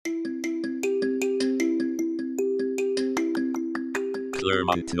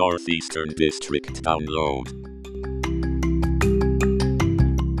Claremont Northeastern District Download.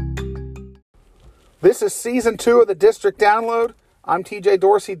 This is Season 2 of the District Download. I'm TJ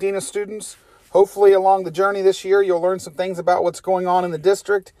Dorsey, Dean of Students. Hopefully along the journey this year, you'll learn some things about what's going on in the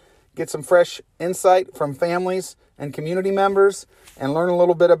district, get some fresh insight from families and community members, and learn a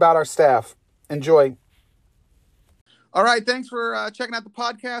little bit about our staff. Enjoy. All right, thanks for checking out the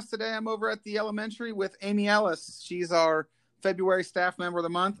podcast. Today I'm over at the elementary with Amy Ellis. She's our February Staff Member of the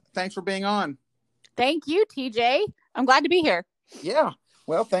Month. Thanks for being on. Thank you, TJ. I'm glad to be here. Yeah,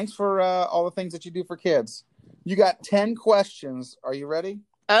 well, thanks for all the things that you do for kids. You got 10 questions. Are you ready?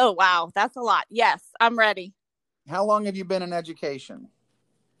 Oh, wow. That's a lot. Yes, I'm ready. How long have you been in education?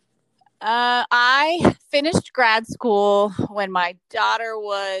 I finished grad school when my daughter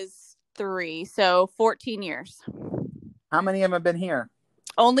was 3, so 14 years. How many of them have been here?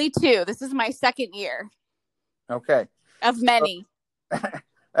 Only 2. This is my second year. Okay. Of many.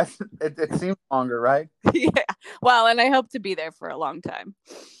 It seems longer, right? Yeah. Well, and I hope to be there for a long time.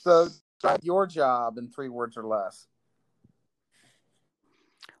 So, describe your job in 3 words or less.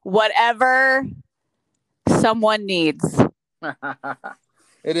 Whatever someone needs.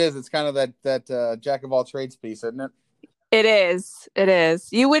 It is. It's kind of that jack of all trades piece, isn't it? It is. It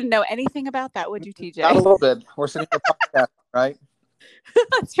is. You wouldn't know anything about that, would you, TJ? Not a little bit. We're sitting here podcast, right?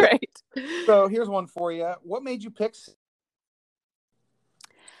 That's right. So here's one for you. What made you pick?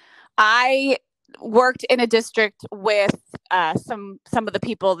 I worked in a district with some of the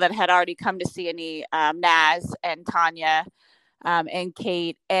people that had already come to CNE, Naz and Tanya and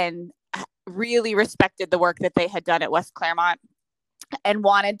Kate, and really respected the work that they had done at West Claremont and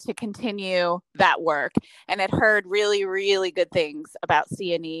wanted to continue that work, and had heard really, really good things about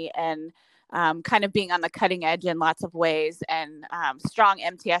CNE and kind of being on the cutting edge in lots of ways, and strong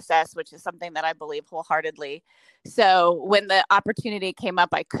MTSS, which is something that I believe wholeheartedly. So when the opportunity came up,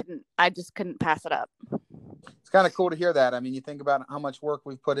 I just couldn't pass it up. It's kind of cool to hear that. I mean, you think about how much work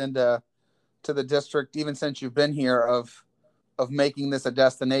we've put into the district, even since you've been here, of making this a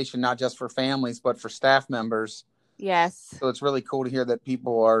destination, not just for families, but for staff members. Yes. So it's really cool to hear that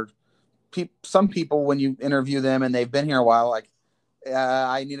some people, when you interview them and they've been here a while, like,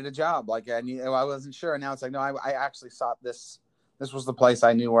 I needed a job. Like I wasn't sure. And now it's like, no, I actually sought this. This was the place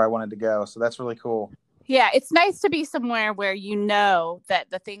I knew where I wanted to go. So that's really cool. Yeah. It's nice to be somewhere where you know that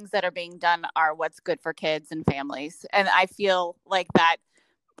the things that are being done are what's good for kids and families. And I feel like that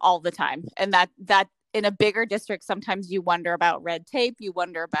all the time. And that in a bigger district, sometimes you wonder about red tape, you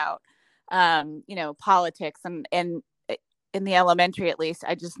wonder about, politics, and in the elementary, at least,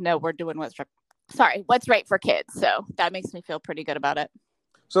 I just know we're doing what's right for kids. So that makes me feel pretty good about it.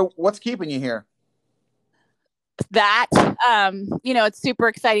 So what's keeping you here? That, it's super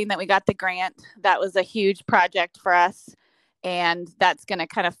exciting that we got the grant. That was a huge project for us. And that's going to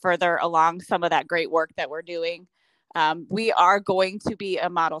kind of further along some of that great work that we're doing. We are going to be a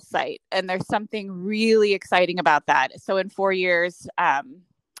model site, and there's something really exciting about that. So in 4 years,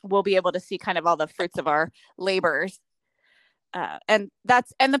 we'll be able to see kind of all the fruits of our labors. And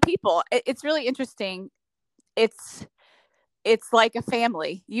the people, it's really interesting. It's like a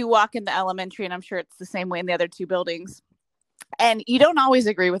family. You walk in the elementary, and I'm sure it's the same way in the other 2 buildings, and you don't always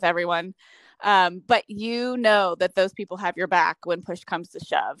agree with everyone. But you know that those people have your back when push comes to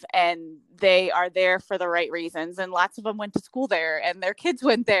shove, and they are there for the right reasons. And lots of them went to school there, and their kids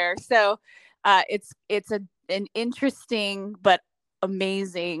went there. So it's an interesting but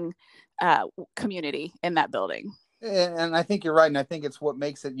amazing community in that building. And I think you're right. And I think it's what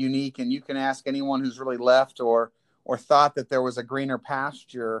makes it unique. And you can ask anyone who's really left or thought that there was a greener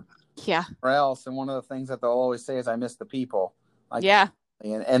pasture. Yeah. Or else. And one of the things that they'll always say is, I miss the people. Like, yeah.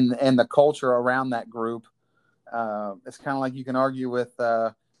 And the culture around that group. It's kind of like you can argue with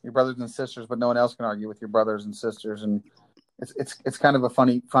your brothers and sisters, but no one else can argue with your brothers and sisters. And it's kind of a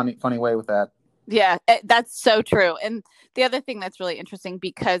funny way with that. Yeah, that's so true. And the other thing that's really interesting,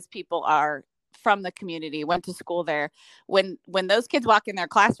 because people are from the community, went to school there, when those kids walk in their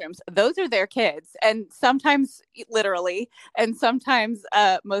classrooms, those are their kids, and sometimes literally, and sometimes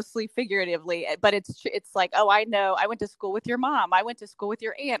mostly figuratively. But it's like, oh, I know, I went to school with your mom, I went to school with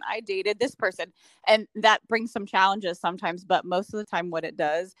your aunt, I dated this person. And that brings some challenges sometimes, but most of the time what it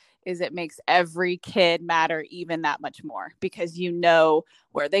does is it makes every kid matter even that much more, because you know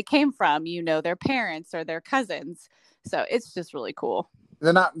where they came from, you know their parents or their cousins. So it's just really cool.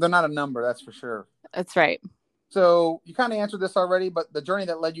 They're not a number, that's for sure. That's right. So you kind of answered this already, but the journey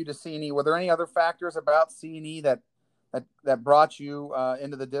that led you to CNE, were there any other factors about CNE that brought you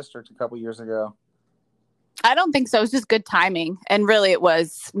into the district a couple years ago? I don't think so. It was just good timing. And really it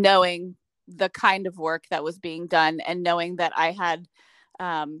was knowing the kind of work that was being done, and knowing that I had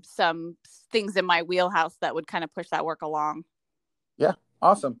some things in my wheelhouse that would kind of push that work along. Yeah,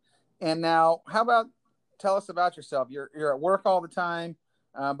 awesome. And now, how about tell us about yourself? You're at work all the time,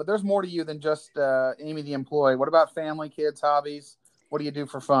 but there's more to you than just Amy the employee. What about family, kids, hobbies? What do you do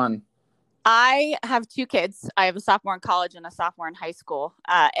for fun? I have 2 kids. I have a sophomore in college and a sophomore in high school.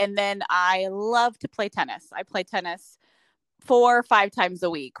 And then I love to play tennis. I play tennis 4 or 5 times a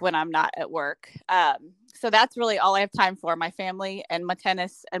week when I'm not at work. So that's really all I have time for, my family and my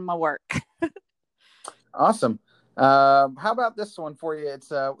tennis and my work. Awesome. How about this one for you?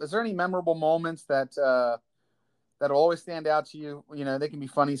 It's is there any memorable moments that that'll always stand out to you? You know, they can be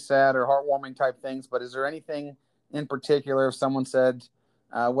funny, sad, or heartwarming type things, but is there anything in particular if someone said,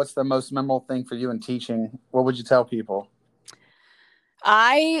 what's the most memorable thing for you in teaching? What would you tell people?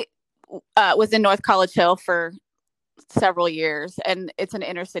 I was in North College Hill for several years, and it's an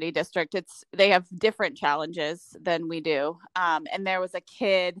inner city district. They have different challenges than we do. And there was a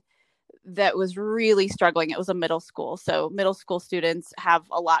kid that was really struggling. It was a middle school. So middle school students have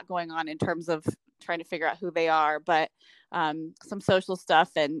a lot going on in terms of trying to figure out who they are, but some social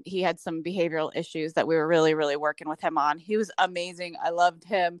stuff. And he had some behavioral issues that we were really, really working with him on. He was amazing. I loved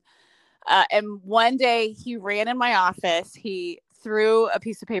him. And one day he ran in my office. He threw a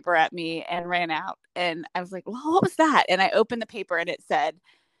piece of paper at me and ran out. And I was like, well, what was that? And I opened the paper and it said,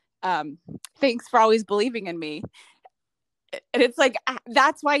 thanks for always believing in me. And it's like,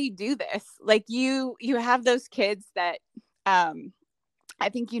 that's why you do this. Like you have those kids that, I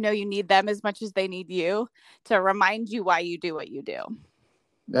think, you need them as much as they need you to remind you why you do what you do.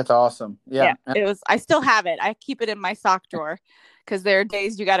 That's awesome. Yeah. I still have it. I keep it in my sock drawer because there are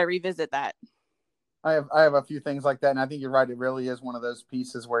days you got to revisit that. I have a few things like that. And I think you're right. It really is one of those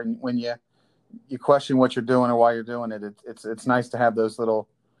pieces where when you question what you're doing or why you're doing it, it's nice to have those little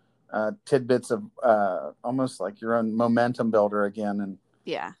tidbits of almost like your own momentum builder again. And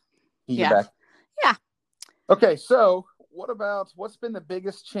back. Yeah. Okay. So what's been the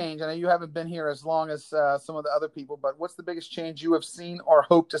biggest change? I know you haven't been here as long as some of the other people, but what's the biggest change you have seen or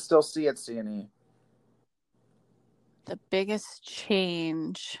hope to still see at CNE? The biggest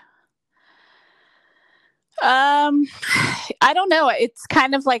change. I don't know. It's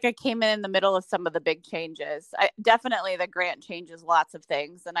kind of like I came in the middle of some of the big changes. Definitely the grant changes lots of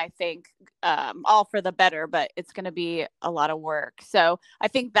things. And I think all for the better, but it's going to be a lot of work. So I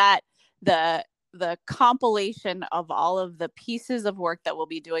think that the compilation of all of the pieces of work that we'll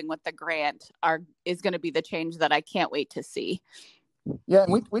be doing with the grant is going to be the change that I can't wait to see. Yeah.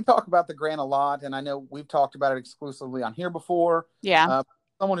 And we talk about the grant a lot, and I know we've talked about it exclusively on here before. Yeah.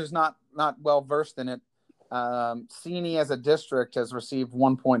 Someone who's not well versed in it. CNE as a district has received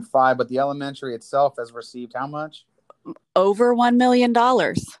 1.5, but the elementary itself has received how much? Over $1 million.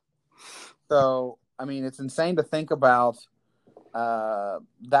 So, I mean, it's insane to think about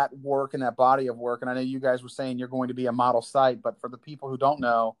that work and that body of work. And I know you guys were saying you're going to be a model site, but for the people who don't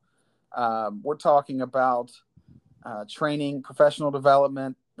know, we're talking about training, professional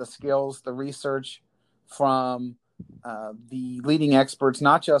development, the skills, the research from the leading experts,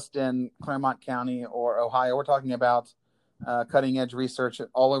 not just in Claremont County or Ohio. We're talking about cutting edge research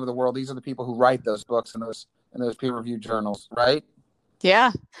all over the world. These are the people who write those books and those peer reviewed journals, right?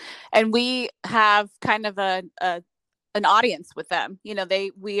 Yeah. And we have kind of an audience with them.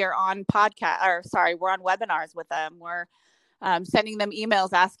 We are on we're on webinars with them. We're sending them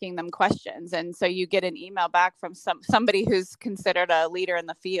emails, asking them questions. And so you get an email back from somebody who's considered a leader in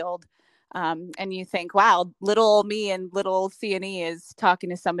the field. And you think, wow, little me and little CNE is talking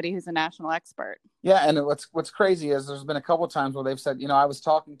to somebody who's a national expert. Yeah. And what's crazy is there's been a couple of times where they've said, I was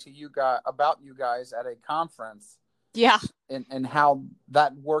talking to you about you guys at a conference. Yeah. And how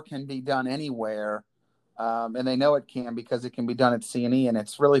that work can be done anywhere. And they know it can because it can be done at CNE. And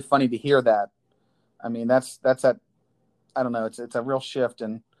it's really funny to hear that. I mean, that's I don't know. It's a real shift,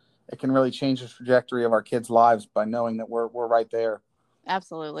 and it can really change the trajectory of our kids' lives by knowing that we're right there.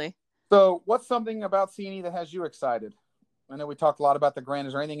 Absolutely. So what's something about CNE that has you excited? I know we talked a lot about the grant.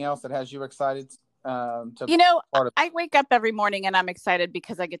 Is there anything else that has you excited? I wake up every morning and I'm excited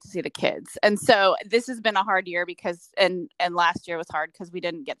because I get to see the kids. And so this has been a hard year and last year was hard because we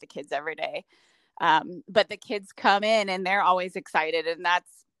didn't get the kids every day. But the kids come in and they're always excited. And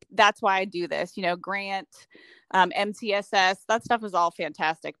that's why I do this, grant, MTSS, that stuff is all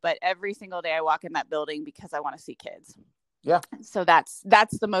fantastic. But every single day I walk in that building because I want to see kids. Yeah. So that's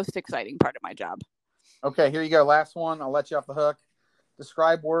the most exciting part of my job. Okay, here you go. Last one. I'll let you off the hook.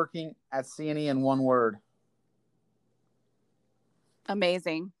 Describe working at CNE in one word.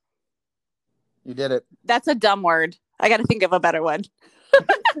 Amazing. You did it. That's a dumb word. I got to think of a better one.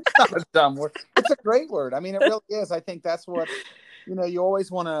 It's not a dumb word. It's a great word. I mean, it really is. I think that's what you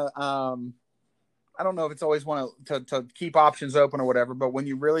always want to, I don't know if it's always want to keep options open or whatever, but when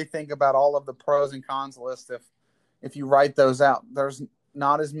you really think about all of the pros and cons list, if you write those out, there's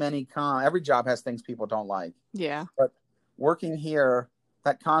not as many cons. Every job has things people don't like. Yeah. But working here,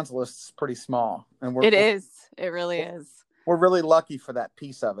 that cons list is pretty small. And it really is. We're really lucky for that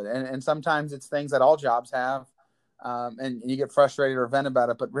piece of it. And sometimes it's things that all jobs have. And you get frustrated or vent about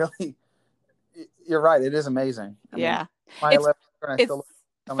it, but really, you're right. It is amazing. Yeah. It's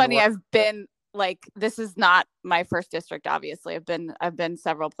funny. I've been like, this is not my first district. Obviously I've been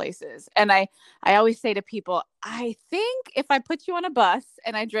several places. And I always say to people, I think if I put you on a bus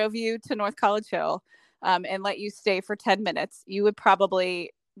and I drove you to North College Hill, and let you stay for 10 minutes, you would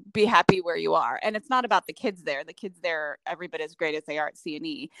probably be happy where you are. And it's not about the kids there. The kids there are every bit as great as they are at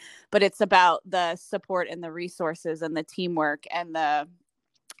CNE, but it's about the support and the resources and the teamwork and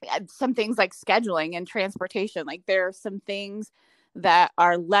some things like scheduling and transportation. Like there are some things that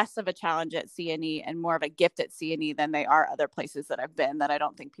are less of a challenge at CNE and more of a gift at CNE than they are other places that I've been that I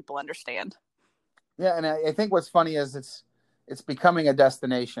don't think people understand. Yeah. And I think what's funny is it's becoming a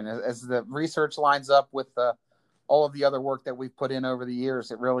destination as the research lines up with all of the other work that we've put in over the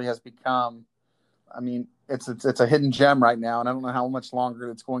years. It really has become, I mean, it's a hidden gem right now. And I don't know how much longer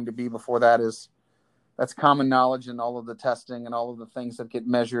it's going to be before that's common knowledge, and all of the testing and all of the things that get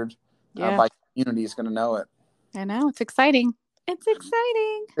measured by community is going to know it. I know. It's exciting. It's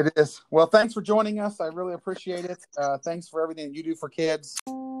exciting. It is. Well, thanks for joining us. I really appreciate it. Thanks for everything that you do for kids.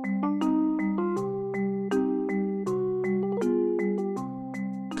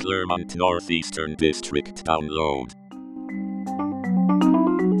 Clermont Northeastern District download.